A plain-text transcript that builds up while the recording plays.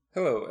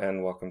Hello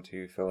and welcome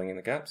to Filling in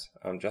the Gaps.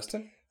 I'm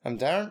Justin. I'm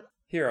Darren.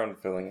 Here on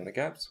Filling in the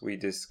Gaps, we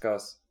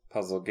discuss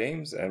puzzle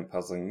games and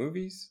puzzling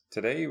movies.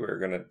 Today we're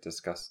going to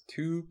discuss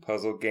two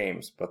puzzle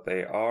games, but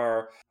they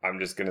are, I'm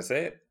just going to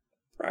say it,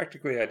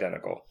 practically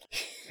identical.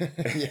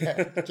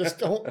 Yeah,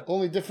 just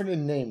only different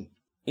in name.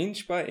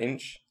 Inch by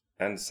Inch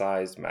and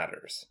Size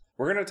Matters.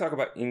 We're going to talk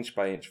about Inch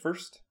by Inch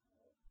first,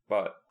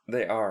 but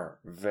they are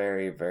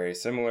very, very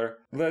similar.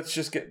 Let's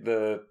just get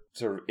the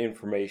sort of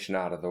information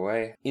out of the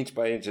way. Inch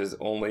by Inch is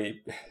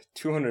only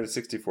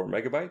 264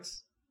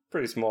 megabytes.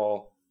 Pretty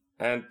small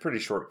and pretty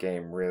short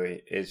game,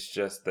 really. It's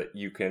just that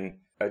you can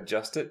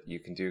adjust it. You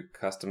can do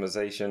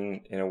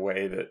customization in a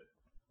way that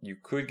you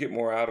could get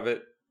more out of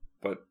it.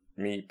 But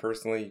me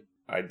personally,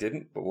 I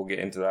didn't. But we'll get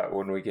into that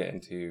when we get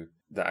into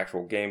the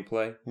actual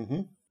gameplay.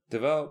 Mm-hmm.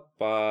 Developed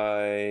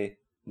by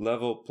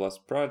Level Plus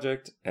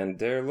Project and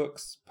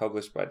Darelux,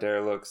 published by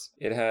Darelux.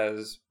 It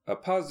has a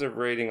positive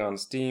rating on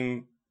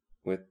Steam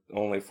with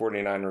only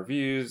 49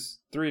 reviews,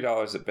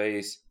 $3 at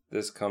base.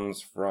 This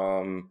comes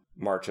from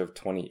March of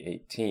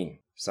 2018.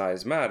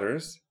 Size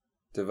Matters,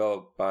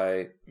 developed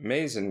by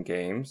Mason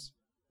Games,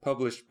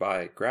 published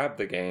by Grab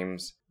the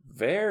Games,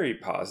 very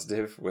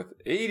positive with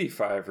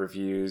 85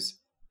 reviews,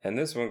 and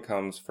this one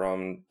comes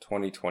from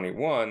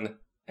 2021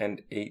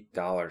 and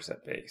 $8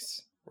 at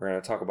base. We're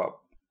going to talk about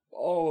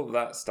all of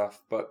that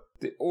stuff, but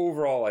the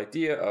overall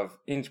idea of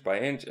Inch by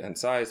Inch and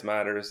Size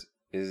Matters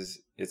is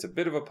it's a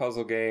bit of a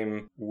puzzle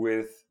game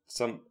with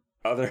some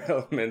other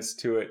elements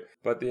to it,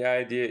 but the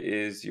idea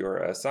is you're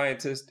a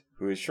scientist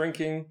who is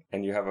shrinking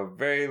and you have a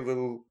very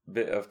little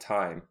bit of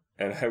time,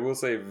 and I will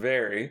say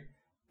very,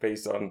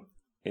 based on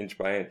Inch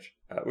by Inch,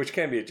 which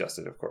can be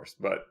adjusted of course,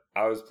 but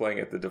I was playing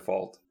at the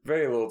default.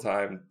 Very little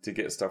time to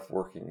get stuff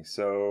working,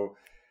 so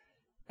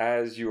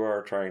as you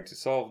are trying to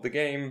solve the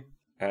game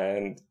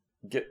and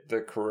get the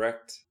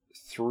correct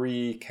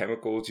 3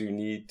 chemicals you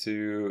need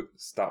to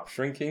stop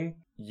shrinking,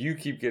 you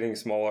keep getting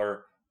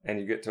smaller and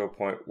you get to a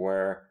point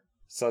where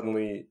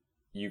suddenly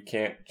you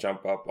can't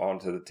jump up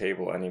onto the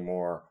table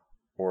anymore,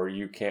 or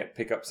you can't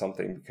pick up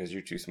something because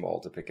you're too small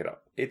to pick it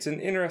up. It's an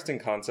interesting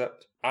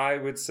concept. I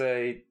would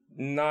say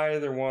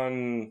neither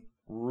one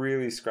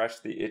really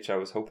scratched the itch I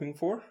was hoping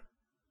for,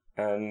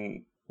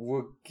 and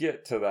we'll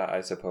get to that,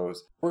 I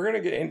suppose. We're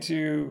going to get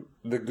into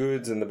the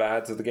goods and the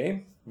bads of the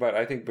game, but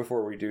I think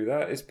before we do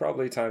that, it's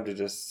probably time to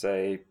just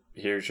say,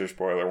 here's your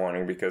spoiler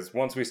warning, because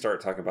once we start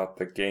talking about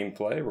the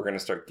gameplay, we're going to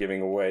start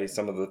giving away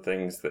some of the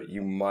things that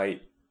you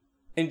might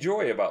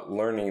enjoy about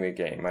learning the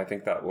game. I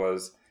think that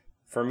was,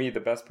 for me, the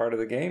best part of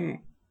the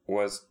game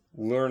was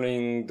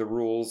learning the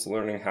rules,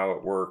 learning how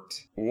it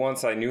worked.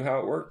 Once I knew how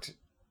it worked,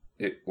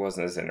 it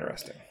wasn't as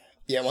interesting.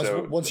 Yeah,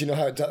 once you know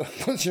how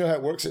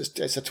it works,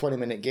 it's a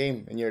 20-minute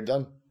game and you're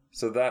done.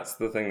 So that's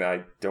the thing that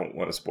I don't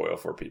want to spoil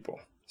for people.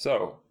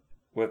 So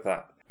with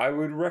that, I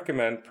would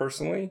recommend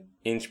personally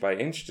Inch by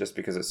Inch just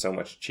because it's so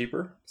much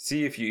cheaper.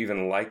 See if you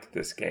even like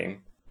this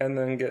game, and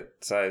then get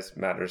Size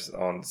Matters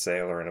on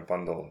sale or in a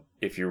bundle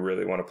if you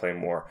really want to play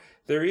more.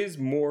 There is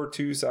more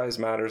to Size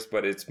Matters,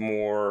 but it's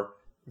more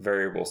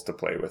variables to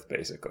play with,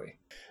 basically.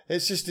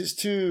 It's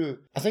too...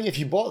 I think if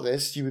you bought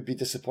this, you would be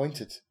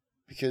disappointed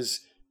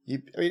because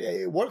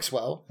it works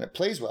well, it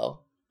plays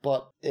well,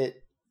 but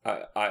it...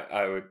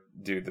 I would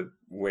do the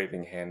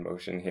waving hand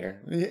motion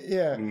here.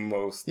 Yeah.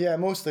 Mostly. Yeah,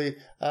 mostly.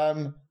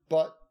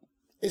 But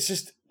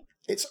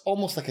it's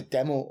almost like a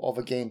demo of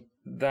a game.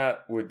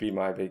 That would be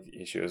my big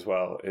issue as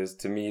well, is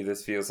to me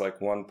this feels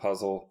like one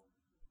puzzle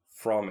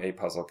from a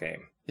puzzle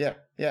game. Yeah.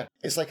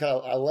 It's like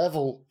a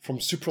level from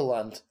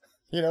Superland,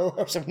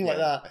 or something like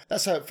that.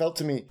 That's how it felt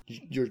to me.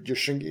 You're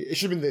shrinking. It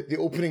should have been the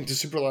opening to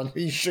Superland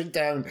where you shrink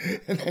down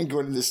and then go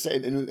into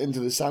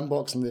the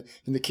sandbox in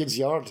the kid's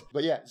yard.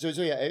 But yeah, so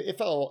yeah,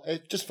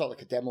 it just felt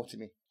like a demo to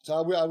me. So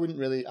I wouldn't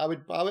really. I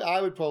would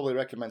probably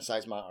recommend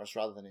Size Matters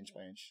rather than Inch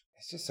by Inch.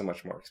 It's just so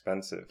much more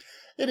expensive.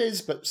 It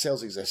is, but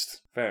sales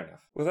exist. Fair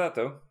enough. With that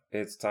though,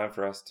 it's time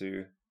for us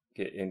to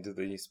get into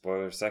the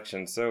spoiler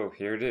section. So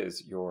here it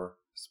is, your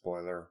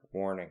spoiler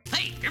warning.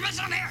 Hey, you're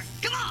messing up here!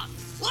 Come on!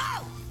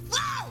 Whoa!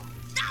 Whoa!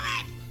 Stop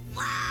it!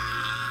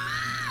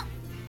 Whoa!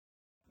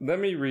 Let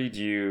me read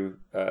you.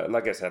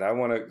 Like I said, I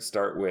want to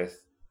start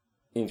with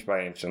Inch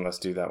by Inch, and let's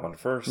do that one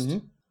first.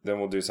 Mm-hmm. Then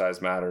we'll do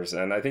Size Matters.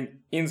 And I think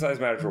in Size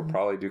Matters, we'll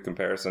probably do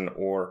comparison,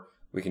 or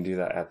we can do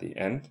that at the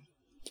end.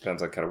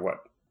 Depends on kind of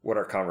what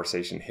our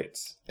conversation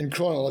hits. And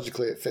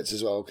chronologically, it fits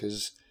as well,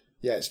 because,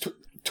 yeah, it's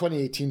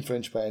 2018 for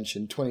Inch by Inch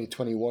and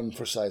 2021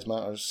 for Size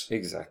Matters.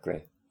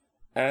 Exactly.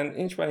 And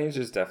Inch by Inch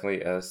is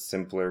definitely a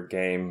simpler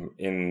game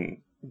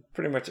in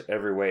pretty much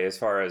every way, as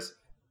far as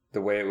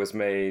the way it was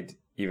made,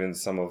 even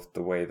some of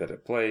the way that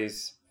it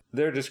plays.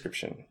 Their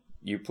description.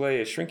 You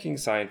play a shrinking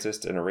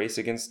scientist in a race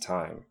against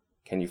time.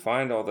 Can you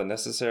find all the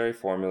necessary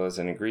formulas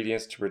and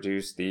ingredients to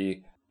produce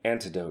the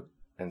antidote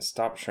and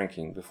stop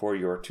shrinking before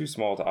you are too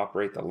small to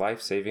operate the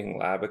life-saving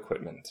lab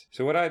equipment?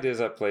 So what I did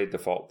is I played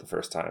default the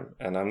first time,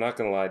 and I'm not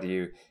going to lie to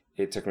you,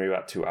 it took me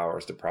about 2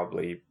 hours to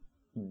probably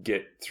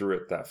get through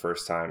it that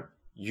first time.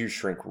 You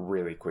shrink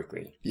really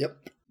quickly.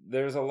 Yep.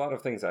 There's a lot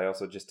of things I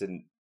also just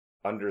didn't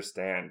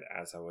understand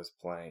as I was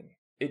playing.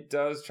 It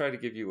does try to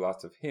give you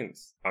lots of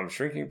hints. I'm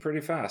shrinking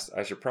pretty fast.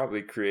 I should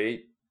probably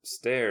create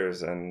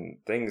stairs and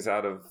things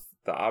out of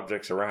the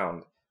objects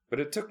around. But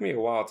it took me a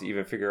while to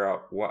even figure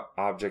out what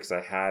objects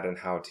I had and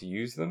how to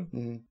use them.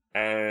 Mm-hmm.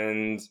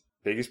 And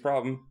biggest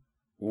problem,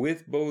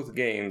 with both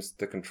games,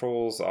 the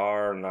controls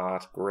are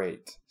not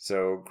great.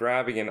 So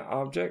grabbing an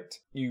object,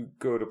 you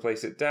go to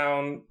place it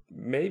down,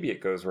 maybe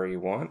it goes where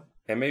you want,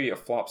 and maybe it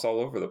flops all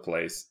over the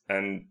place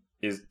and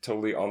is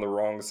totally on the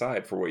wrong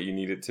side for what you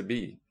need it to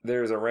be.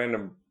 There's a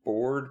random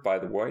board by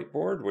the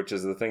whiteboard, which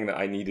is the thing that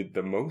I needed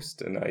the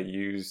most, and I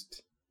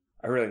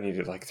really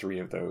needed like 3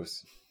 of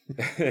those.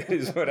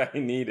 is what I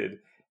needed.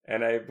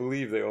 And I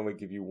believe they only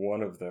give you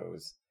 1 of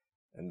those.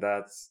 And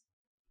that's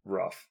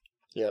rough.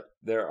 Yep.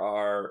 There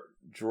are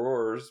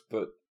drawers,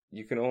 but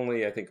you can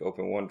only, I think,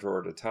 open 1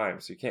 drawer at a time.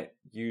 So you can't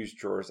use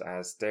drawers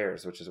as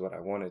stairs, which is what I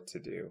wanted to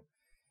do.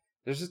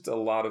 There's just a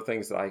lot of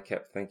things that I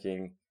kept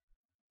thinking,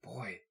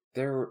 boy,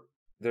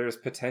 there's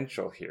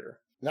potential here.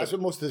 That's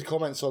what most of the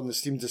comments on the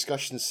Steam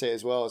discussions say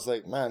as well. It's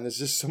like, man, there's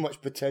just so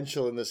much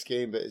potential in this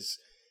game, but it's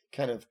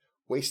kind of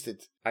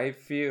wasted. I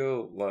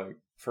feel like,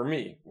 for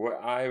me, what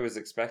I was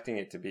expecting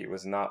it to be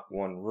was not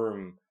 1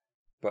 room,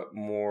 but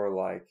more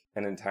like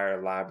an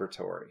entire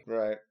laboratory.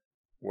 Right.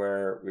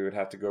 Where we would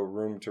have to go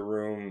room to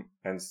room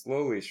and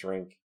slowly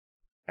shrink.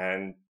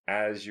 And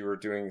as you were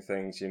doing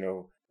things,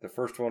 the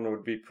first one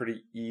would be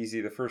pretty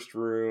easy, the first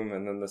room,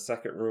 and then the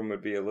second room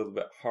would be a little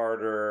bit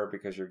harder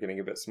because you're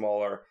getting a bit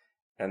smaller.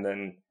 And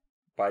then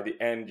by the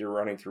end, you're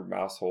running through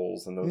mouse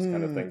holes and those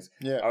kind of things.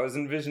 Yeah. I was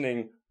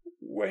envisioning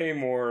way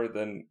more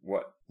than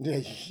what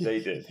they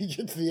did. You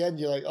get to the end,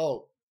 you're like,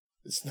 oh,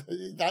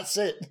 that's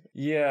it.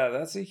 Yeah,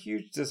 that's a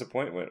huge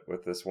disappointment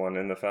with this one,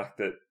 and the fact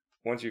that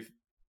once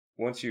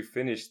you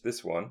finish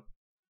this one,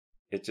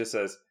 it just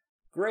says,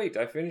 great,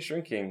 I finished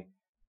shrinking.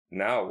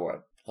 Now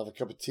what? Have a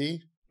cup of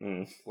tea,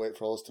 wait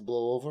for all this to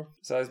blow over.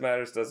 Size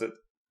Matters does it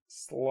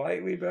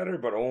slightly better,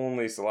 but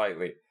only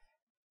slightly.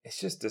 It's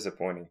just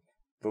disappointing.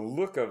 The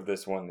look of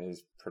this one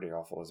is pretty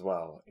awful as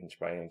well, inch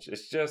by inch.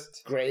 It's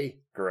just gray.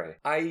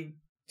 I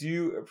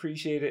do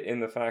appreciate it in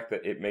the fact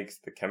that it makes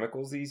the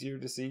chemicals easier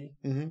to see.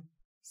 Mm-hmm.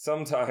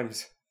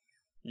 Sometimes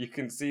you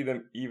can see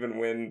them even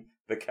when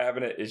the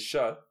cabinet is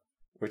shut,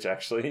 which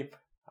actually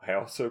I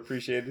also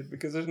appreciated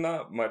because there's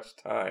not much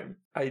time.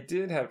 I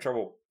did have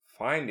trouble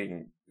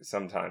finding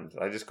sometimes.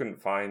 I just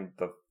couldn't find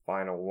the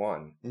final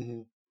one.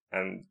 Mm-hmm.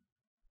 And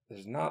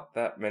there's not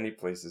that many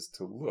places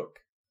to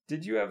look.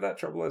 Did you have that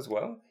trouble as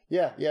well?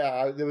 Yeah.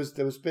 There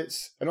was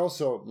bits, and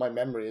also my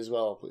memory as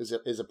well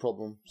is a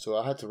problem. So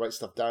I had to write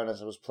stuff down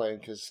as I was playing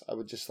because I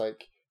would just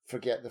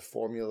forget the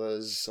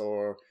formulas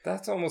or.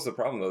 That's almost the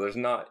problem though. There's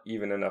not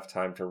even enough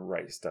time to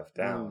write stuff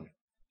down,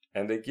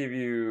 and they give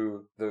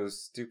you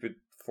those stupid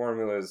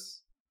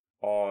formulas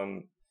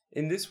on.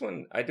 In this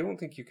one, I don't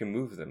think you can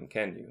move them,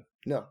 can you?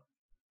 No.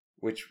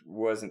 Which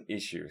was an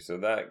issue. So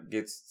that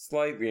gets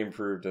slightly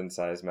improved in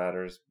Size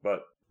Matters,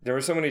 but there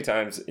were so many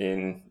times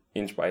in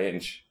Inch by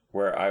Inch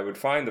where I would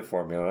find the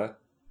formula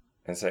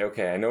and say,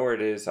 okay, I know where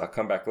it is, I'll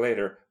come back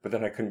later, but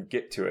then I couldn't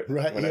get to it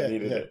when I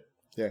needed it.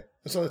 Yeah,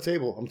 it's on the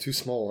table. I'm too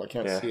small, I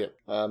can't see it.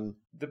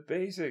 The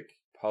basic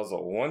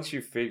puzzle, once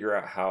you figure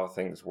out how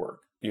things work,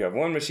 you have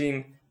one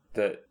machine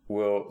that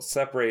will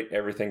separate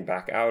everything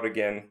back out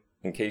again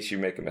in case you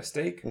make a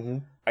mistake. Mm-hmm.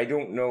 I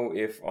don't know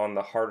if on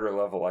the harder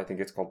level, I think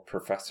it's called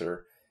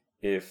Professor,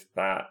 if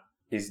that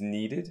is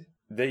needed.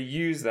 They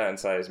use that in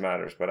Size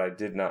Matters, but I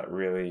did not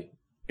really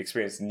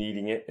experience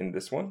needing it in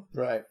this one.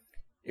 Right.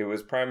 It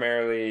was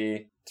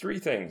primarily 3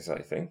 things, I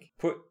think.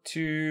 Put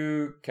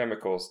 2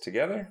 chemicals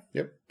together.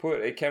 Yep.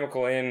 Put a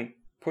chemical in,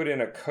 put in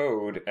a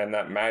code, and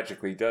that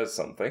magically does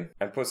something.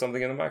 And put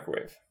something in the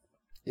microwave.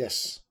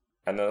 Yes.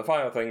 And then the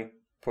final thing,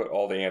 put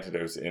all the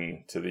antidotes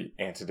into the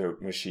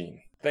antidote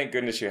machine. Thank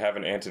goodness you have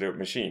an antidote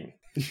machine.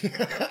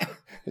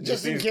 It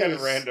just seems kind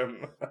of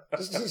random.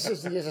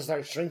 just in case I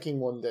start shrinking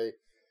one day.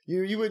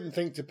 You wouldn't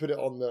think to put it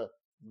on the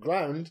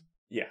ground.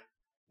 Yeah.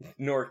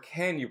 Nor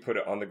can you put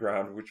it on the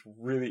ground, which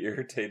really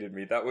irritated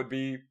me. That would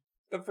be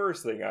the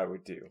first thing I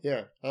would do.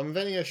 Yeah. I'm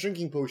inventing a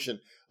shrinking potion.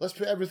 Let's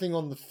put everything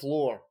on the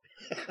floor.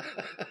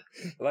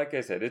 Like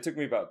I said, it took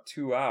me about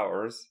 2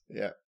 hours.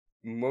 Yeah.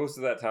 Most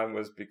of that time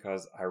was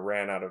because I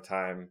ran out of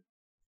time.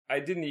 I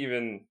didn't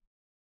even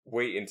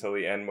wait until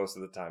the end most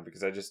of the time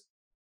because I just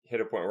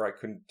hit a point where I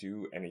couldn't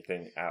do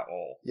anything at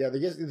all. Yeah,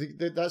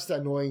 that's the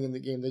annoying in the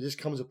game. There just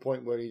comes a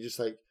point where you just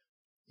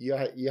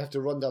you have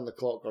to run down the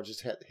clock or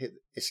just hit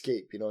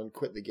escape, and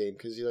quit the game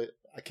because you're like,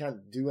 I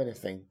can't do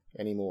anything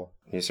anymore.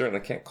 You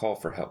certainly can't call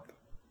for help.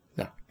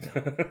 No.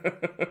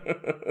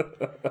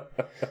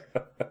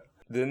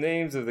 The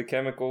names of the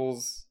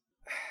chemicals,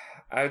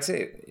 I would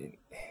say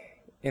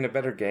in a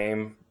better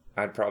game,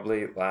 I'd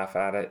probably laugh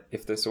at it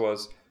if this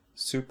was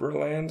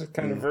Superland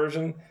kind of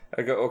version.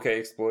 I go, okay,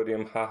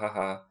 Explodium, ha ha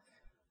ha.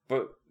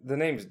 But the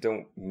names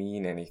don't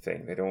mean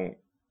anything. They don't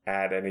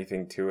add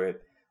anything to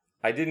it.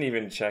 I didn't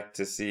even check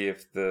to see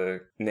if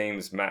the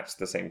names match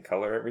the same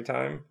color every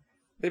time.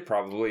 They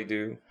probably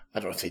do. I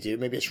don't know if they do.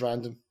 Maybe it's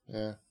random.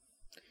 Yeah.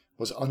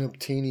 Was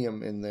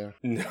unobtainium in there?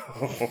 No.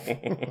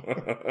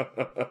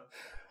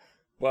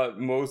 But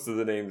most of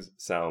the names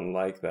sound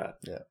like that.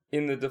 Yeah.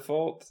 In the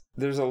default,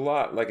 there's a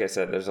lot, like I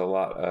said, there's a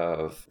lot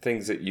of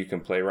things that you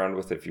can play around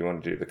with if you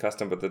want to do the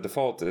custom, but the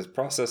default is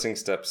processing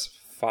steps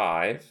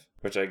 5,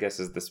 which I guess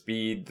is the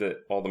speed that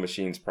all the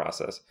machines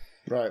process.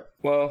 Right.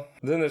 Well,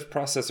 then there's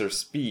processor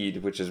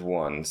speed, which is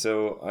 1.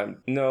 So,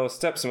 no,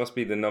 steps must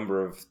be the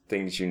number of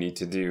things you need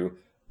to do.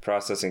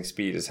 Processing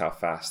speed is how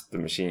fast the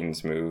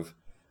machines move,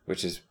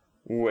 which is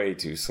way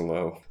too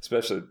slow,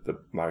 especially the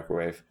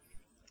microwave.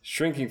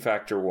 Shrinking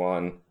factor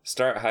 1,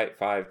 start height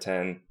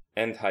 5'10",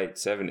 end height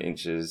 7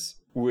 inches.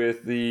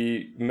 With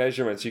the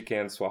measurements, you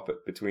can swap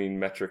it between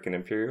metric and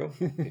imperial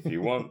if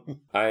you want.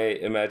 I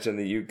imagine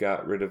that you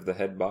got rid of the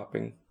head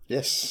bopping.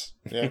 Yes.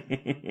 Yeah.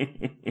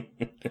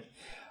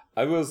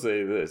 I will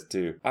say this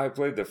too. I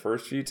played the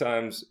first few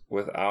times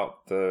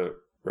without the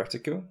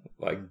reticule,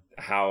 like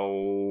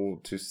how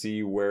to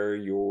see where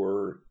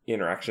your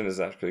interaction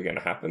is actually going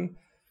to happen.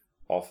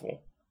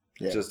 Awful.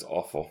 Yeah. Just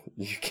awful.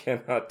 You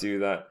cannot do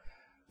that.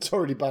 It's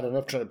already bad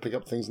enough trying to pick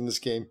up things in this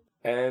game.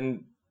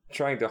 And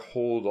trying to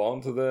hold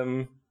on to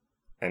them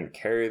and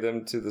carry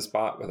them to the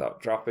spot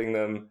without dropping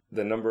them.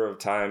 The number of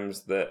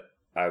times that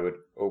I would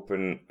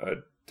open a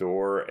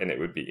door and it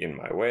would be in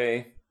my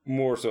way.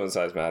 More so in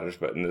Size Matters,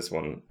 but in this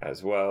one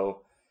as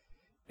well.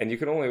 And you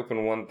can only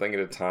open one thing at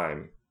a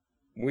time,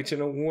 which in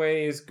a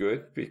way is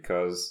good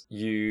because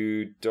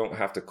you don't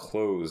have to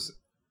close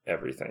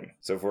everything.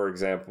 So for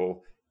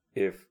example,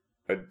 if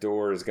a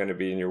door is going to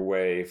be in your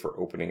way for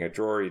opening a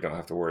drawer, you don't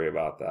have to worry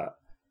about that.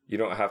 You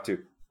don't have to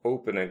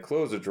open and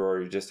close a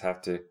drawer, you just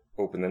have to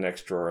open the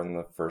next drawer and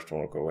the first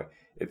one will go away.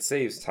 It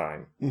saves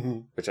time,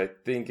 which I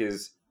think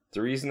is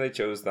the reason they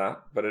chose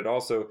that, but it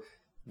also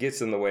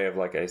gets in the way of,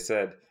 like I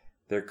said,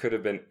 there could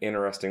have been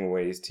interesting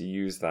ways to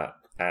use that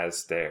as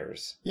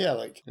stairs. Yeah,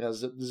 like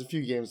there's a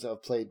few games that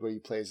I've played where you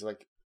play as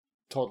like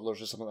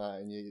toddlers or something like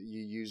that, and you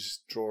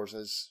use drawers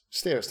as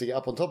stairs to get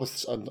up on top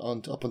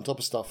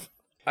of stuff.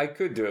 I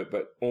could do it,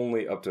 but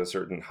only up to a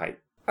certain height.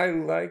 I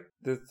like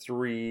the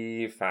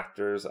 3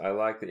 factors. I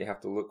like that you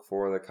have to look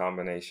for the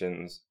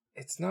combinations.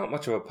 It's not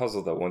much of a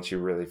puzzle, though, once you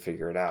really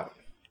figure it out.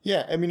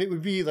 Yeah, I mean, it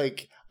would be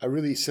like a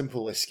really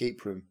simple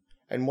escape room.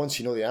 And once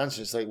you know the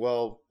answer, it's like,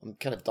 well, I'm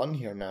kind of done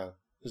here now.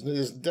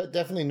 There's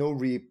definitely no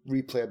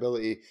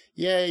replayability.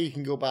 Yeah, you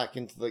can go back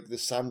into like the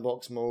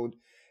sandbox mode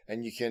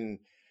and you can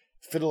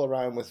fiddle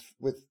around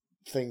with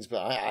things,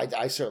 but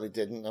I certainly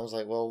didn't. I was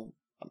like, well,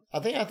 I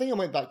think I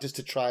went back just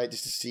to try it,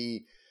 just to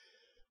see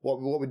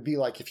what would be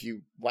like if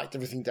you whacked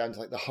everything down to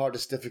like the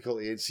hardest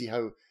difficulty and see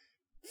how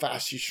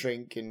fast you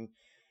shrink and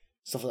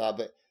stuff like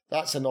that. But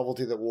that's a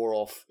novelty that wore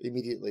off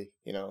immediately.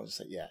 You know, it's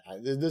like, yeah,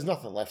 there's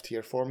nothing left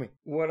here for me.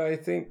 What I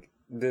think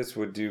this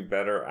would do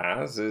better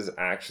as is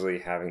actually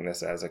having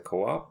this as a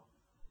co-op.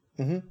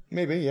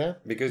 Maybe, yeah.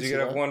 Because you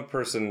could have one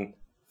person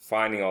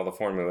finding all the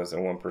formulas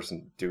and one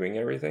person doing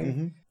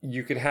everything.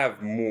 You could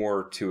have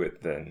more to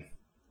it then.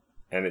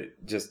 And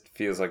it just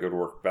feels like it would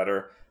work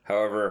better.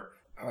 However,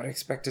 I would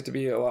expect it to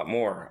be a lot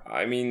more.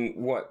 I mean,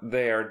 what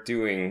they are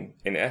doing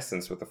in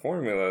essence with the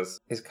formulas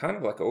is kind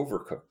of like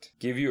Overcooked.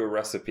 Give you a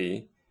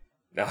recipe.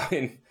 Now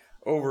in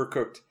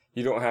Overcooked,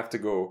 you don't have to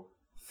go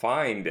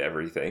find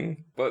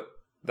everything, but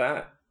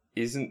that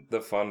isn't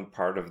the fun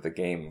part of the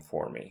game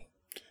for me.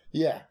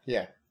 Yeah.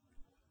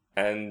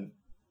 And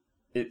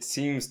it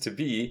seems to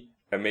be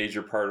a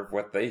major part of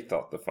what they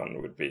thought the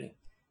fun would be,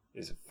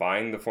 is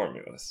find the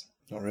formulas.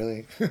 Not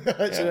really.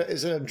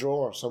 It's in a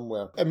drawer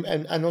somewhere.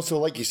 And also,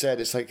 like you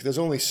said, it's like there's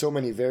only so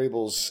many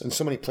variables and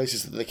so many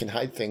places that they can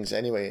hide things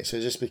anyway. So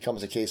it just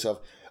becomes a case of,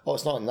 oh,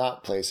 it's not in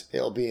that place.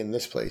 It'll be in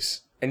this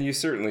place. And you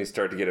certainly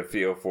start to get a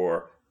feel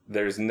for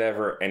there's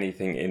never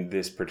anything in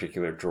this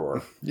particular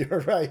drawer. You're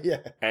right,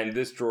 yeah. And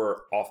this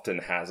drawer often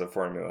has a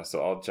formula,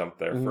 so I'll jump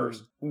there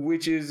first.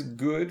 Which is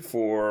good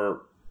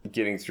for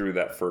getting through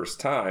that first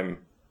time,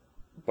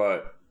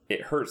 but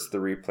it hurts the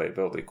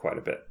replayability quite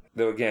a bit.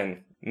 Though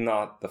again,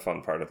 not the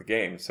fun part of the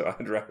game, so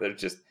I'd rather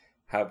just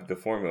have the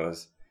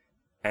formulas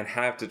and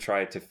have to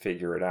try to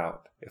figure it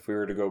out. If we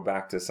were to go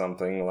back to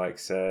something like,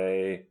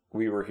 say,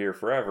 We Were Here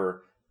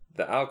Forever,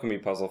 the alchemy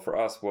puzzle for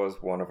us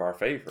was one of our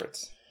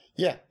favorites.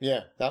 Yeah,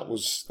 that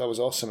was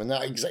awesome, and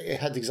it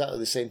had exactly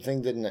the same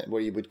thing, didn't it?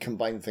 Where you would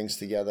combine things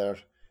together,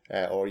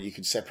 or you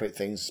could separate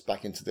things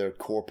back into their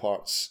core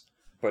parts.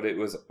 But it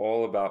was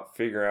all about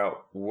figuring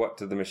out what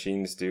do the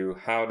machines do,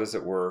 how does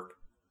it work,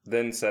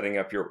 then setting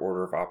up your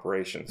order of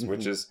operations,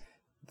 which is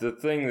the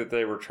thing that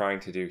they were trying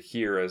to do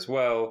here as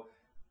well.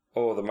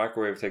 Oh, the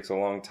microwave takes a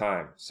long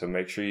time, so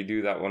make sure you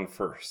do that one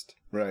first.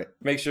 Right.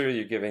 Make sure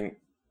you're giving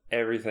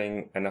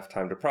everything enough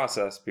time to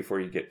process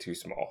before you get too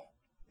small.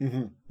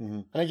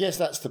 And I guess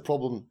that's the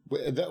problem,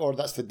 or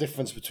that's the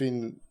difference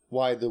between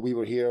why the We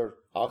Were Here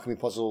alchemy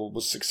puzzle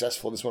was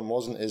successful and this one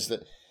wasn't, is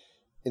that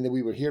in the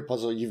We Were Here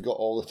puzzle, you've got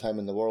all the time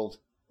in the world.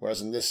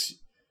 Whereas in this,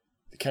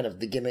 kind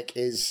of the gimmick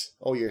is,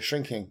 oh, you're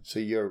shrinking, so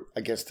you're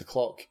against the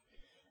clock.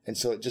 And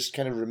so it just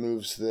kind of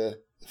removes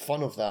the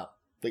fun of that,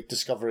 like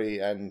discovery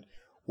and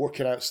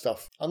working out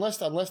stuff. Unless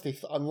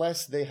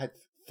they had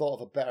thought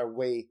of a better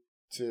way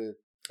to,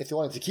 if they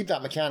wanted to keep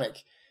that mechanic,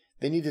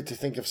 they needed to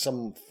think of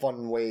some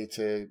fun way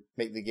to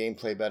make the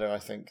gameplay better, I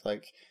think.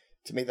 Like,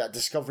 to make that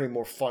discovery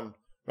more fun,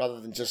 rather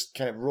than just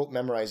kind of rote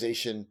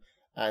memorization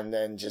and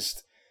then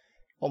just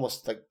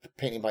almost like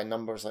painting by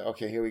numbers. Like,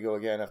 okay, here we go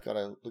again. I've got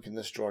to look in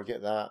this drawer,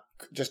 get that.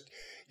 Just,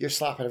 you're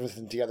slapping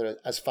everything together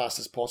as fast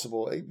as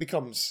possible. It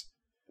becomes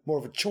more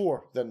of a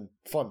chore than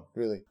fun,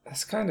 really.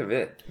 That's kind of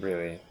it,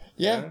 really.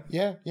 Yeah.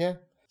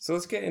 So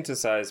let's get into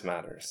Size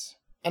Matters.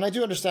 And I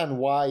do understand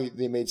why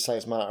they made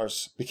Size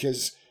Matters,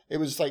 because it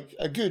was like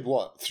a good,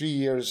 3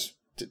 years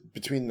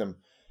between them.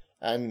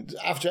 And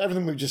after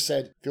everything we've just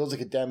said, feels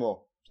like a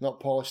demo. It's not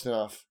polished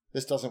enough.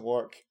 This doesn't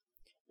work.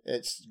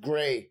 It's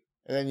grey.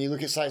 And then you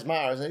look at Size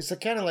Matters, and it's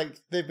kind of like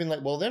they've been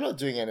like, well, they're not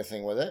doing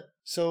anything with it.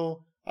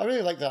 So I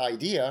really like that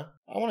idea.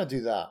 I want to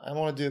do that. I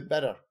want to do it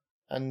better.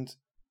 And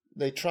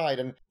they tried.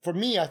 And for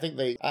me, I think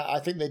they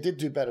did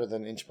do better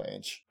than Inch by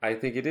Inch. I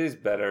think it is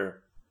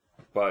better,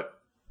 but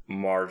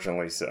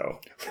marginally so.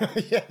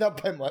 Yeah,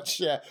 not by much.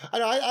 Yeah,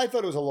 I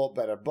thought it was a lot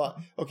better, but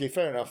okay,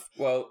 fair enough.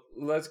 Well,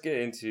 let's get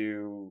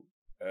into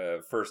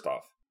first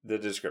off the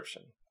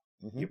description.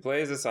 Mm-hmm. You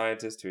play as a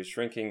scientist who is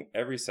shrinking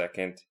every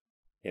second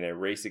in a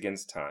race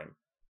against time.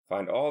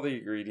 Find all the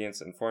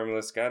ingredients and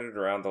formulas scattered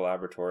around the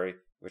laboratory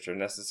which are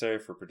necessary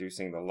for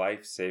producing the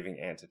life-saving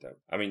antidote.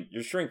 I mean,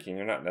 you're shrinking,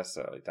 you're not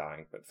necessarily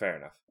dying, but fair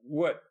enough.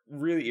 What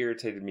really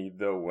irritated me,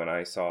 though, when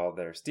I saw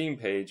their Steam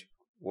page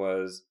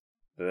was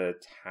the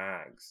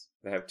tags.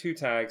 They have 2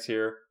 tags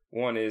here.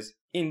 One is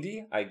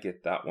indie. I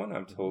get that one.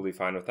 I'm totally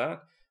fine with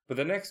that. But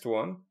the next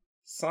one,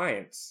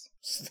 science.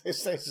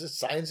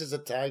 Science is a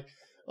tag.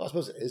 Well, I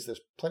suppose it is.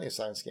 There's plenty of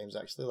science games,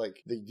 actually,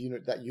 like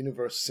that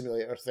universe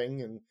simulator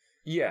thing. And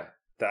yeah,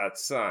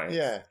 that's science.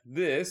 Yeah.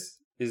 This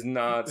is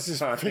not this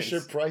science. This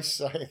is Fisher-Price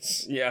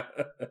science. Yeah.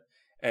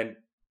 And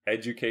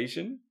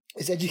education?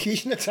 Is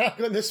education a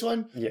tag on this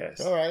one? Yes.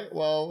 All right.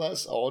 Well,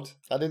 that's odd.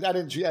 I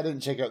didn't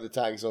check out the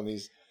tags on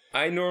these.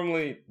 I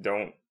normally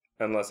don't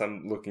unless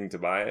I'm looking to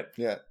buy it.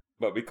 Yeah.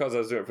 But because I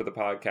was doing it for the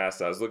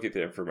podcast, I was looking at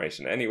the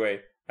information.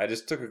 Anyway, I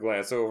just took a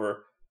glance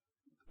over.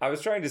 I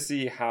was trying to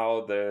see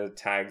how the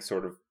tags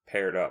sort of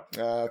paired up.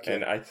 Okay.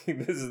 And I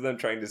think this is them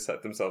trying to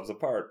set themselves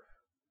apart.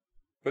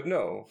 But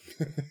no,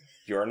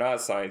 you're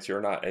not science,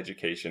 you're not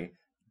education.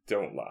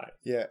 Don't lie.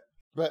 Yeah.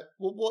 But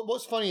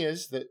what's funny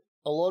is that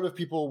a lot of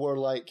people were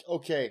like,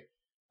 okay,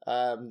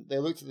 they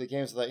looked at the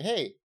games like,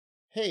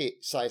 hey,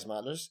 Size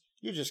Matters,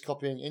 you're just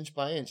copying Inch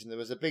by Inch. And there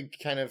was a big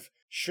kind of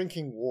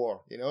shrinking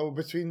war,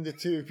 between the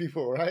two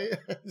people, right?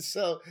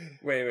 So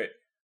Wait.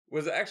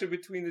 Was it actually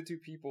between the two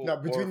people? No,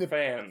 between the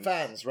fans?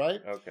 Fans,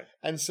 right? Okay.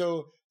 And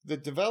so the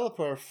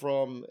developer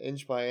from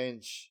Inch by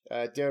Inch,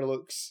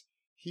 Derlux,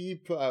 he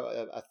put out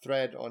a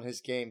thread on his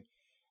game,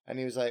 and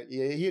he was like,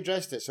 he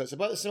addressed it. So it's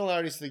about the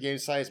similarities to the game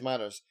Size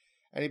Matters.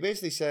 And he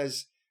basically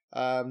says,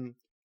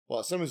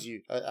 well, some of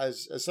you,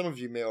 as some of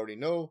you may already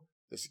know,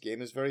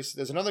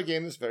 there's another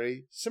game that's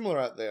very similar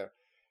out there.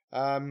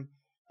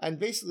 And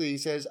basically he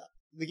says,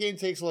 the game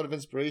takes a lot of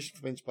inspiration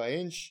from Inch by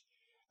Inch,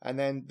 and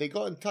then they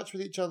got in touch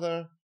with each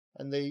other,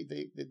 and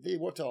they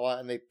worked it all out,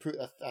 and they put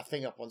a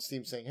thing up on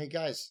Steam saying, hey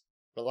guys,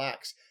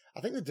 relax.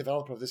 I think the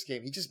developer of this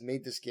game, he just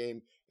made this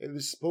game. It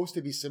was supposed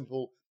to be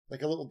simple,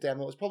 like a little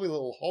demo. It was probably a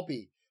little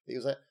hobby. He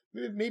was like,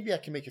 maybe I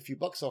can make a few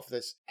bucks off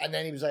this. And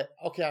then he was like,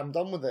 okay, I'm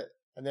done with it.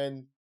 And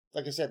then,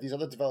 like I said, these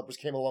other developers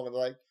came along and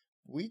they're like,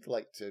 we'd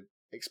like to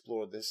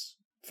explore this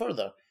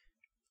further.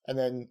 And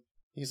then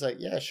he's like,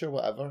 yeah, sure,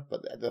 whatever.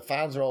 But the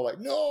fans are all like,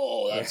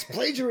 no, that's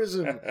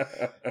plagiarism.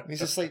 And he's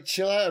just like,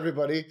 chill out,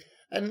 everybody.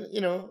 And,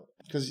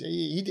 because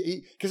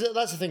because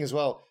that's the thing as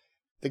well.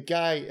 The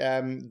guy,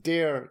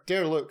 Dare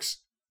Looks,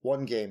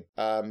 1 game.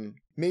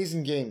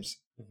 Mazing Games,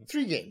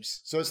 3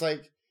 games. So it's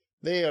like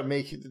they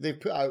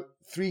put out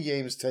 3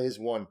 games to his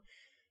 1.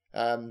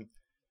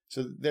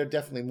 So they're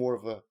definitely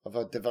more of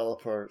a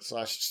developer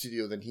 /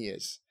 studio than he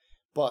is.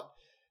 But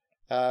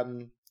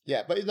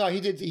yeah, but no,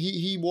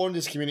 he warned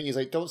his community. He's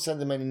like, don't send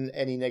them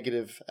any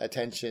negative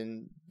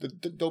attention.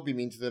 Don't be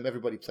mean to them.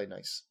 Everybody play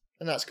nice,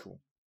 and that's cool.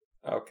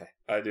 Okay,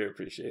 I do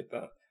appreciate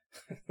that.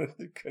 I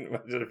couldn't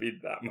imagine it being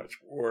that much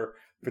war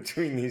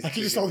between these. When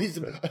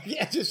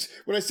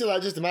I say that, I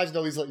just imagine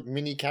all these like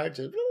mini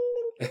characters,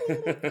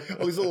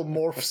 all these little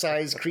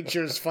morph-sized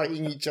creatures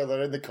fighting each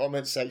other in the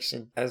comment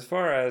section. As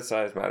far as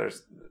Size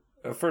Matters,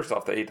 first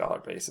off, the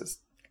 $8 basis.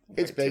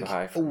 It's big.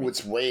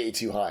 It's way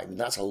too high. I mean,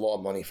 that's a lot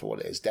of money for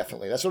what it is,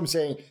 definitely. That's what I'm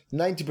saying.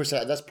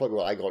 90%, that's probably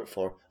what I got it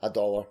for.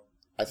 $1,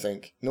 I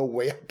think. No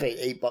way I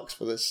paid $8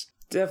 for this.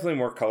 Definitely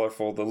more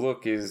colorful. The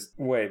look is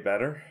way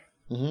better.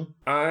 Mm-hmm.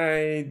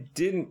 I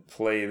didn't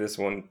play this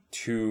one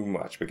too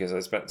much because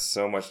I spent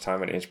so much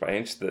time on Inch by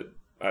Inch that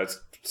I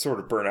was sort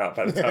of burnt out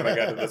by the time I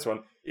got to this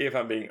one, if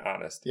I'm being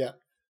honest. Yeah.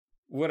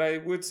 What I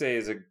would say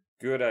is a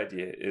good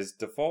idea is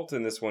default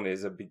in this one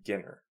is a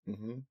beginner.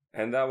 Mm-hmm.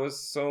 And that was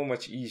so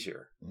much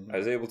easier. Mm-hmm. I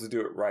was able to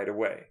do it right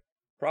away.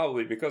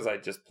 Probably because I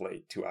just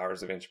played 2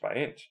 hours of Inch by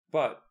Inch.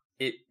 But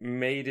it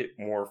made it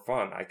more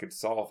fun. I could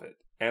solve it.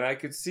 And I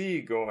could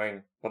see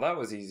going, well, that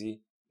was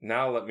easy.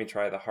 Now let me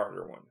try the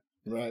harder one.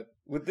 Right.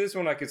 With this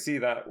one, I could see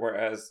that,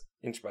 whereas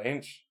inch by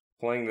inch,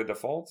 playing the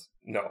default,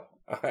 no.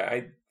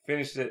 I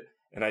finished it,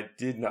 and I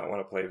did not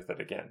want to play with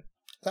it again.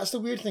 That's the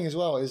weird thing as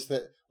well, is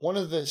that one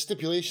of the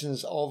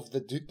stipulations of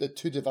the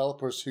two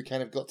developers who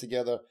kind of got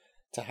together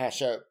to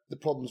hash out the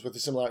problems with the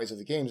similarities of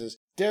the games is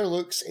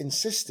Derelux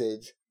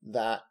insisted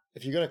that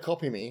if you're going to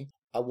copy me,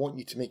 I want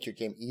you to make your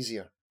game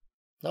easier.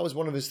 That was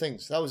one of his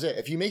things. That was it.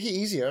 If you make it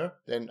easier,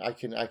 then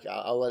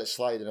I'll let it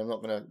slide, and I'm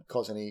not going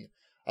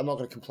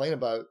to complain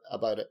about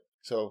it.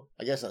 So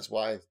I guess that's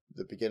why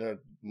the beginner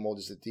mode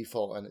is the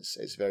default, and it's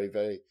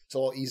a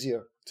lot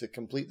easier to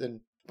complete than.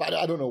 But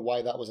I don't know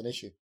why that was an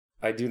issue.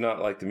 I do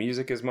not like the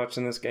music as much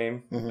in this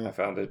game. Mm-hmm. I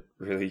found it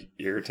really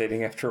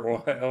irritating after a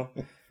while.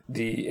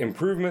 The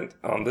improvement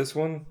on this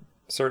one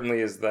certainly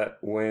is that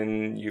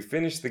when you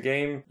finish the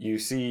game, you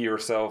see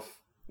yourself.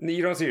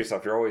 You don't see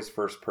yourself. You're always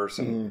first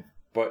person. Mm-hmm.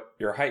 But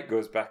your height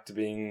goes back to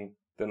being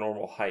the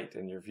normal height,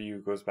 and your view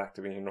goes back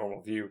to being a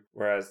normal view.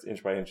 Whereas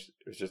inch by inch,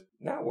 it was just,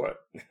 now what?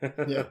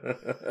 Yeah.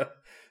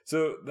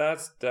 So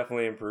that's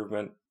definitely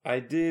improvement. I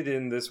did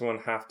in this one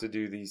have to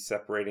do these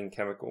separating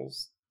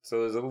chemicals.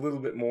 So there's a little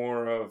bit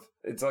more of,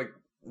 it's like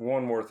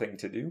one more thing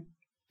to do.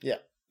 Yeah,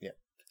 yeah.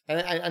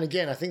 And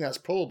again, I think that's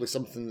probably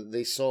something that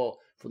they saw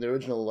from the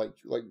original,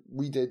 like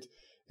we did,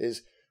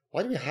 is,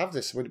 why do we have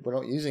this? We're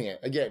not using it.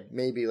 Again,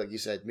 maybe, like you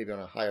said, maybe on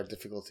a higher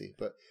difficulty.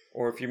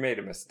 Or if you made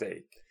a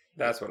mistake.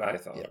 That's what I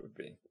thought it would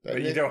be.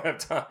 But you don't have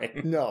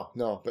time.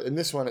 No. But in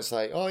this one, it's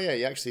like, oh yeah,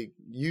 you actually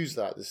use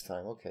that this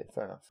time. Okay,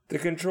 fair enough. The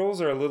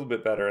controls are a little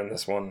bit better in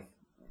this one.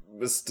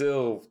 But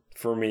still,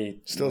 for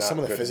me, some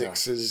of the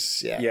physics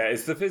is, Yeah,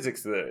 it's the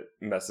physics that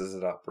messes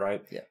it up,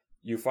 right? Yeah.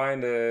 You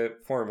find a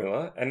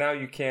formula, and now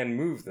you can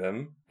move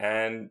them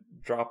and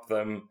drop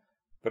them.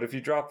 But if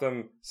you drop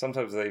them,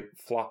 sometimes they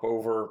flop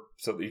over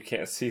so that you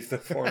can't see the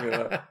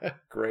formula.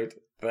 Great,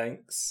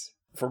 thanks.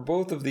 For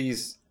both of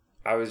these,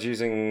 I was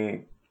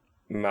using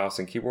mouse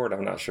and keyboard.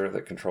 I'm not sure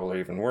the controller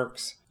even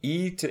works.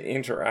 E to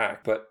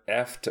interact, but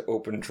F to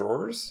open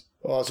drawers.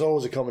 Well, it's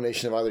always a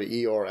combination of either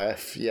E or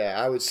F. Yeah,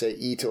 I would say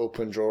E to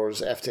open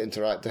drawers, F to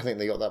interact. I think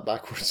they got that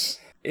backwards.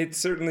 It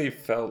certainly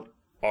felt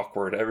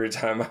awkward every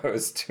time I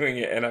was doing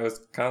it, and I was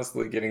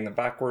constantly getting them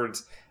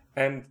backwards,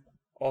 and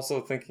also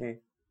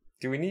thinking,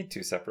 do we need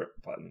two separate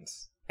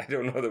buttons? I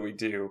don't know that we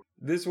do.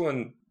 This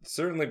one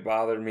certainly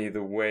bothered me,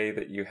 the way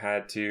that you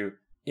had to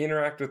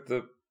interact with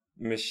the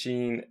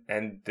machine,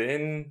 and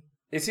then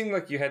it seemed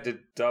like you had to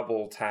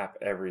double tap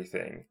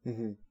everything.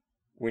 Mm-hmm.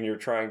 When you're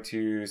trying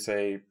to,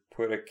 say,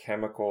 put a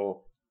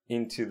chemical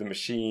into the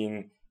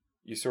machine,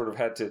 you sort of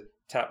had to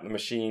tap the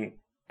machine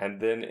and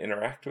then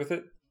interact with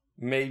it.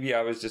 Maybe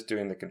I was just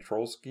doing the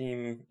control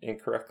scheme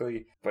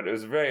incorrectly, but it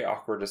was very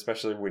awkward,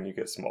 especially when you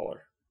get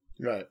smaller.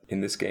 Right. In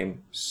this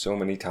game, so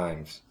many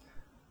times,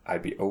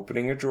 I'd be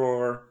opening a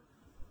drawer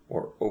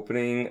or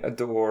opening a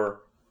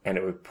door, and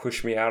it would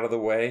push me out of the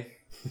way.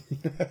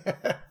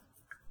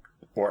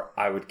 Or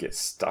I would get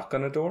stuck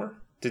on a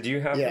door. Did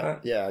you have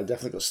that? Yeah, I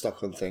definitely got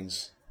stuck on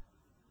things.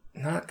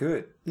 Not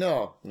good.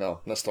 No,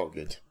 that's not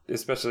good.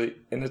 Especially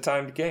in a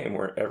timed game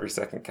where every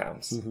second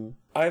counts. Mm-hmm.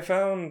 I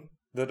found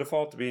the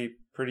default to be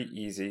pretty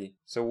easy.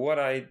 So what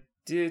I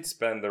did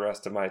spend the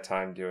rest of my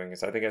time doing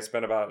is, I think I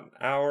spent about an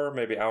hour,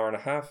 maybe hour and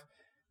a half,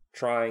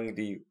 trying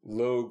the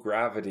low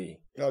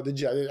gravity. Oh, did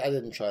you? I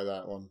didn't try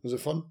that one. Was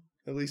it fun,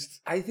 at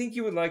least? I think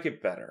you would like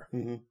it better.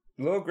 Mm-hmm.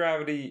 Low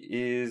gravity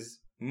is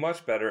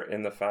much better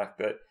in the fact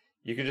that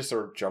you can just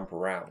sort of jump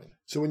around.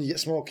 So when you get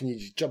small, can you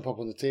just jump up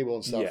on the table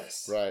and stuff?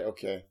 Yes. Right,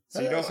 okay.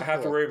 So you don't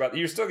have to worry about...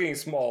 You're still getting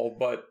small,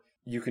 but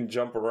you can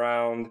jump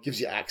around.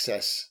 Gives you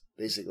access,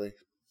 basically.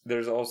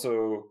 There's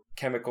also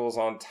chemicals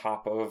on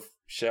top of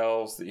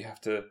shelves that you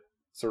have to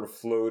sort of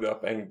float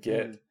up and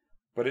get.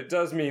 But it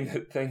does mean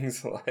that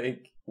things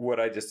like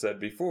what I just said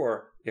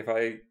before, if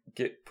I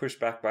get pushed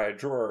back by a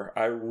drawer,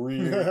 I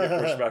really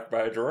get pushed back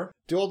by a drawer.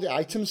 Do all the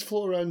items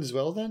float around as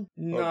well then?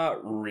 Not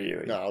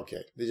really. No,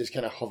 okay. They just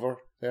kind of hover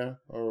there?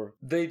 Or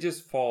they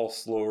just fall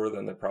slower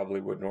than they probably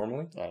would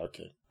normally. Oh,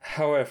 okay.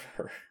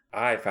 However,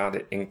 I found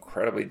it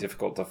incredibly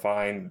difficult to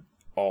find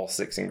all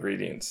 6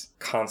 ingredients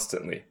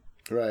constantly.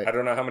 Right. I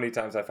don't know how many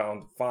times I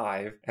found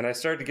 5, and I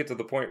started to get to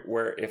the point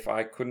where if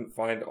I couldn't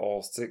find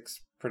all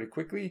 6 pretty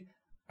quickly,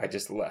 I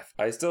just left.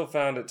 I still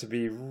found it to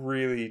be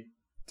really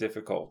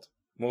difficult,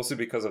 mostly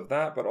because of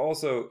that, but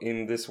also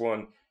in this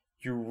one,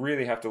 you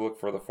really have to look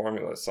for the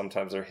formulas.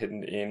 Sometimes they're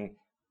hidden in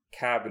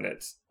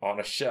cabinets, on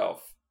a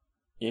shelf,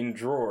 in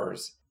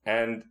drawers,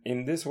 and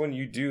in this one,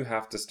 you do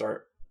have to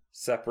start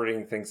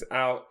separating things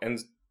out, and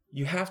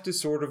you have to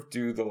sort of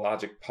do the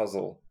logic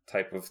puzzle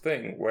type of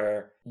thing,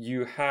 where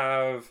you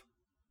have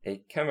a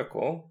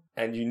chemical,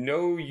 and you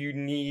know you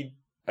need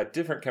a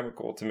different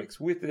chemical to mix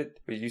with it,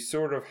 but you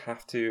sort of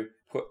have to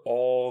put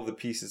all the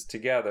pieces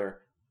together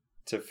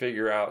to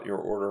figure out your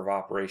order of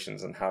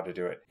operations and how to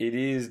do it. It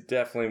is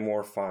definitely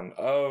more fun.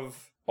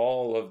 Of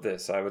all of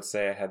this, I would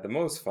say I had the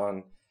most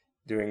fun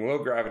doing low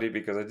gravity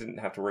because I didn't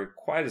have to worry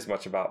quite as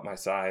much about my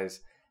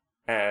size,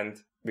 and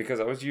because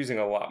I was using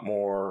a lot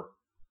more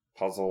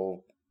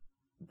puzzle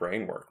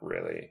brain work,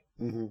 really,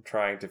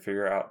 trying to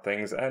figure out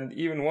things. And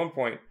even one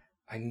point,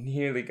 I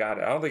nearly got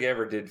it. I don't think I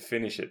ever did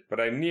finish it, but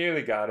I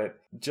nearly got it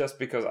just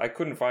because I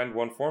couldn't find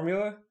one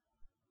formula.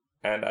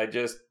 And I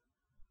just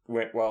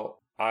went, well,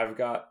 I've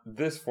got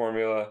this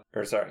formula,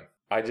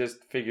 I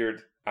just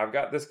figured I've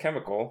got this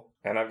chemical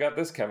and I've got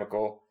this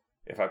chemical.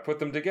 If I put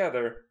them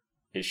together,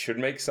 it should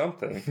make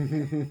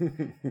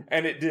something.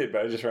 And it did,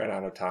 but I just ran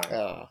out of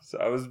time. So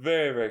I was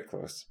very, very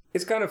close.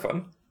 It's kind of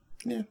fun.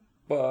 Yeah.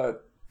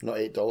 But not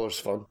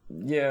 $8 fun.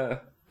 Yeah.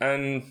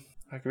 And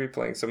I could be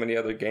playing so many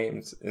other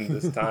games in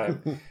this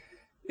time.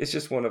 It's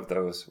just one of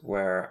those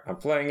where I'm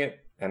playing it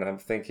and I'm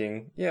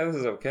thinking, yeah, this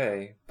is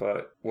okay,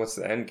 but what's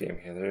the end game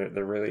here?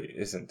 There really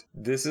isn't.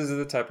 This is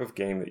the type of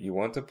game that you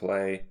want to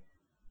play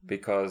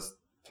because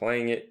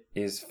playing it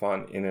is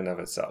fun in and of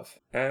itself.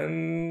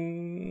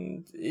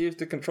 And if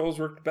the controls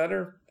worked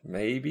better,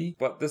 maybe.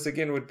 But this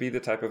again would be the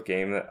type of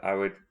game that I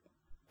would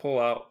pull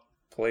out,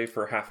 play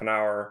for half an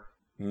hour,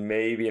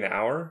 maybe an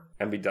hour,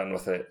 and be done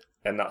with it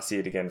and not see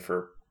it again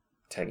for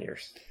 10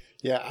 years.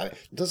 Yeah,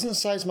 doesn't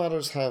Size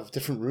Matters have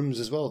different rooms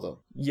as well,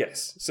 though?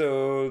 Yes.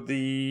 So at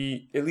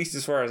least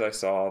as far as I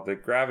saw, the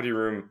gravity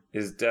room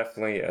is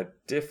definitely a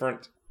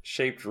different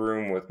shaped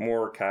room with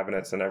more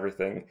cabinets and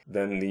everything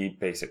than the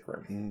basic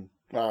room.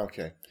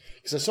 Okay.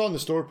 Because I saw on the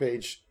store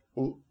page,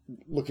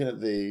 looking at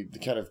the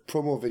kind of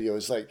promo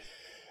videos, like,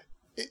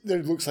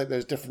 there looks like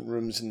there's different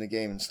rooms in the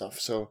game and stuff,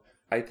 so...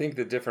 I think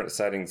the different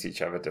settings each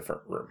have a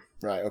different room.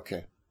 Right,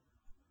 okay.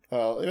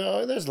 Well,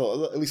 there's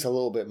at least a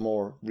little bit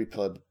more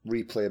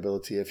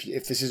replayability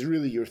if this is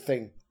really your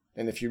thing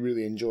and if you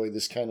really enjoy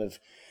this kind of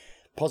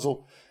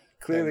puzzle.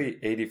 Clearly,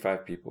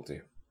 85 people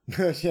do.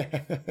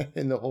 Yeah,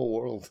 in the whole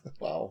world.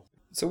 Wow.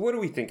 So what do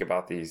we think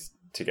about these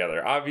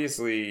together?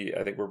 Obviously,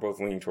 I think we're both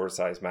leaning towards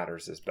Size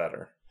Matters is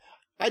better.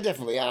 I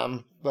definitely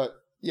am, but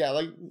yeah,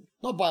 like,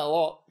 not by a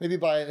lot. Maybe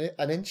by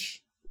an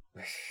inch.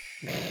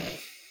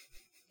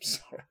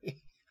 Sorry.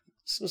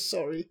 So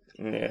sorry.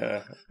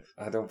 Yeah,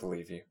 I don't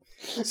believe you.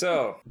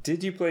 So,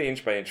 did you play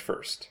Inch by Inch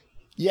first?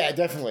 Yeah,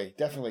 definitely.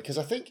 Because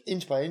I think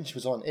Inch by Inch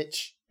was on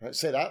itch. Right?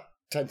 Say that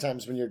 10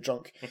 times when you're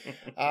drunk.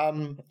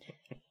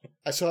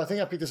 So I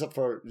think I picked this up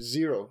for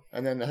 $0,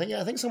 and then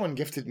I think someone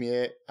gifted me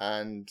it,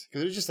 and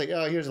because it was just like,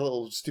 oh, here's a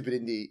little stupid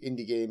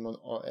indie game.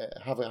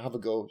 Have a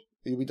go.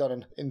 You'll be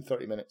done in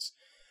 30 minutes.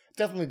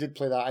 Definitely did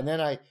play that, and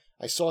then I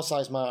saw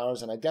Size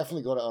Matters, and I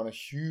definitely got it on a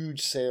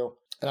huge sale,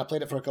 and I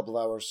played it for a couple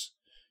of hours.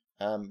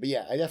 But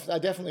yeah, I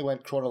definitely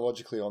went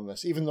chronologically on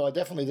this, even though I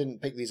definitely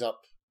didn't pick these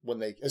up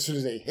as soon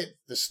as they hit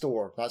the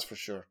store. That's for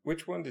sure.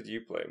 Which one did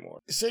you play more?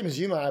 Same as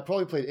you, man. I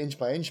probably played Inch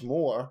by Inch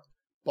more,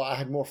 but I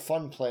had more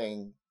fun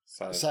playing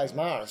Size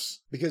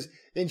Matters because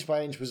Inch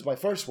by Inch was my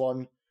first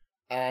one,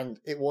 and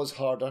it was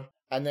harder.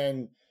 And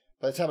then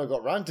by the time I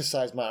got round to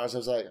Size Matters, I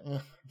was like, I'm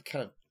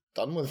kind of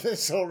done with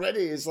this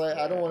already. It's like,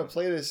 I don't want to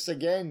play this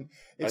again.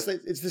 It's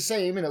the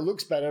same and it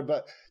looks better,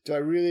 but do I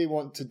really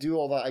want to do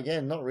all that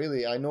again? Not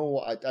really. I know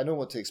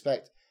what to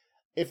expect.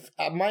 If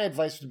my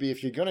advice would be,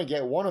 if you're going to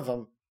get one of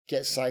them,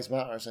 get Size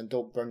Matters and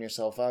don't burn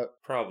yourself out.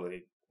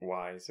 Probably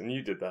wise. And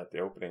you did that at the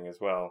opening as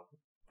well.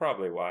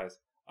 Probably wise.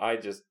 I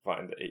just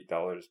find the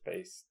 $8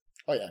 base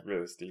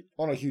really steep.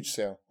 On a huge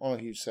sale.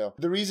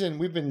 The reason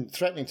we've been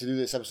threatening to do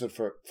this episode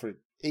for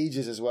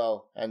ages as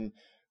well, and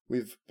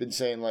we've been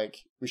saying, like,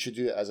 we should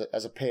do it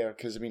as a pair,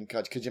 because, I mean,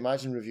 God, could you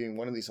imagine reviewing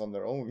one of these on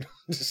their own?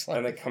 Just like...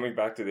 And then coming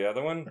back to the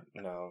other one?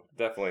 No,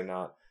 definitely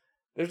not.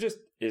 There just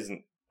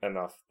isn't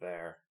enough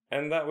there.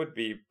 And that would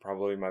be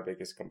probably my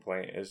biggest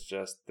complaint, is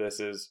just this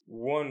is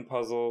one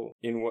puzzle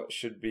in what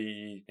should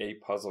be a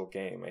puzzle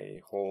game,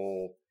 a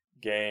whole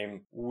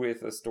game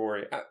with a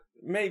story.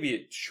 Maybe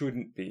it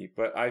shouldn't be,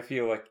 but I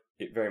feel like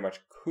it very much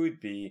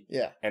could be,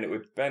 and it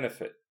would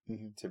benefit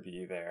to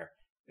be there,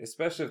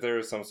 especially if there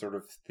was some sort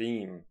of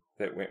theme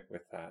that went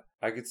with that.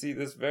 I could see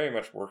this very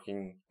much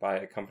working by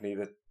a company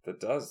that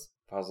does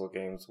puzzle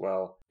games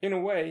well. In a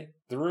way,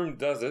 The Room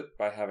does it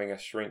by having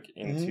us shrink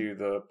into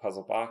the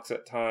puzzle box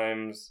at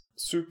times.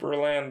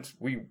 Superland,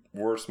 we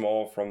were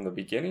small from the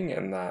beginning,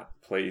 and that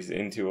plays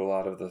into a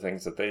lot of the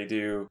things that they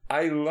do.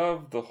 I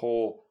love the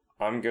whole,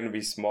 I'm going to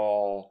be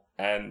small,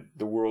 and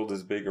the world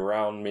is big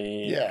around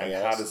me,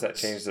 how does that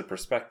change the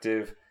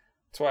perspective?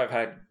 That's why I've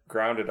had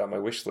Grounded on my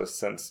wish list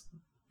since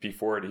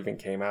before it even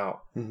came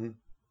out.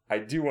 I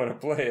do want to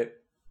play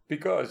it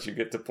because you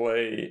get to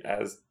play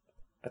as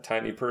a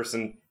tiny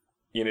person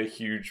in a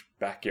huge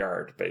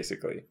backyard,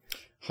 basically.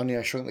 Honey,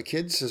 I Shrunk the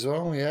Kids as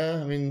well,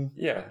 I mean...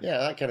 Yeah,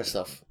 that kind of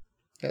stuff.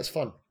 Yeah, it's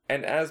fun.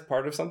 And as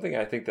part of something,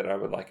 I think that I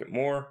would like it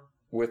more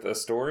with a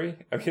story.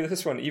 I mean,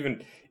 this one,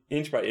 even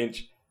inch by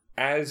inch,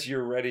 as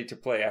you're ready to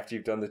play after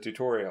you've done the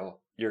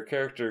tutorial, your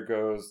character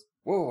goes,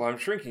 whoa, I'm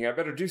shrinking, I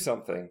better do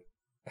something.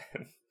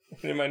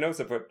 And in my notes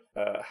I put,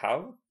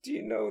 how do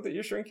you know that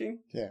you're shrinking?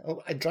 Yeah,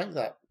 I drank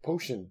that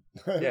potion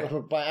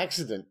by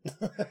accident.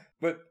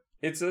 But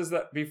it says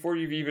that before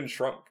you've even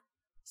shrunk.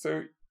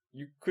 So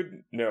you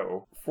couldn't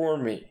know. For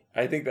me,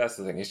 I think that's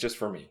the thing. It's just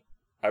for me.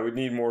 I would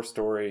need more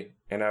story,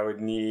 and I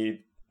would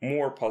need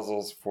more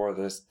puzzles for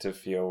this to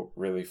feel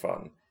really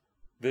fun.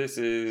 This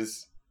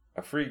is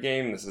a free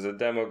game. This is a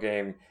demo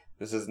game.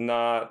 This is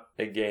not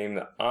a game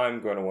that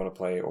I'm going to want to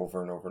play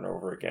over and over and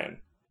over again.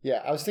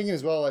 Yeah, I was thinking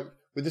as well, like,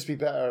 would this be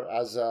better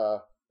as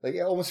a... Like,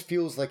 it almost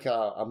feels like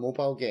a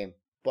mobile game.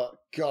 But,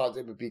 God,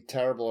 it would be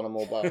terrible on a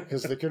mobile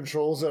because the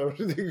controls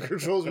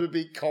would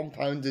be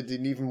compounded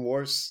and even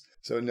worse.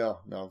 So, no,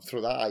 throw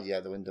that idea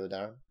out the window,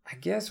 Darren. I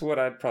guess what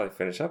I'd probably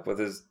finish up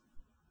with is,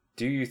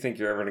 do you think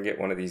you're ever going to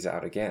get one of these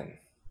out again?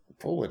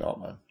 Probably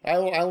not, man. I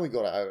only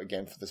got it out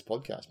again for this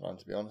podcast, man,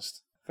 to be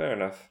honest. Fair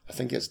enough. I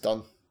think it's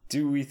done.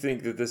 Do we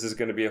think that this is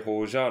going to be a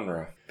whole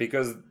genre?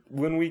 Because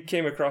when we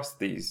came across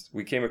these,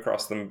 we came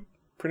across them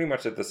pretty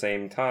much at the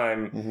same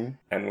time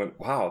and went,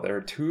 wow, there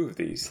are 2 of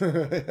these.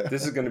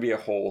 This is going to be a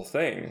whole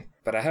thing.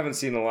 But I haven't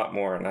seen a lot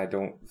more, and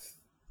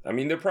I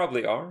mean, there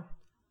probably are.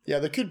 Yeah,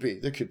 there could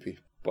be.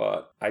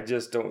 But I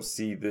just don't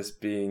see this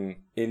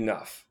being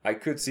enough. I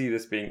could see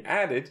this being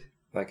added,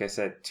 like I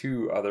said,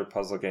 to other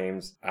puzzle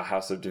games, a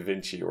House of Da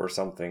Vinci or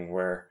something,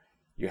 where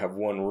you have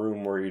one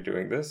room where you're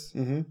doing this.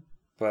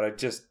 But I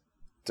just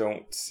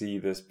don't see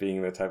this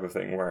being the type of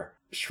thing where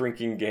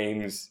shrinking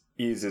games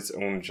is its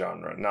own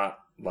genre. Not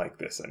like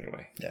this,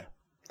 anyway. Yeah,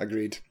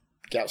 agreed.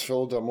 Gaps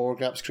filled or more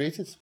gaps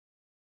created.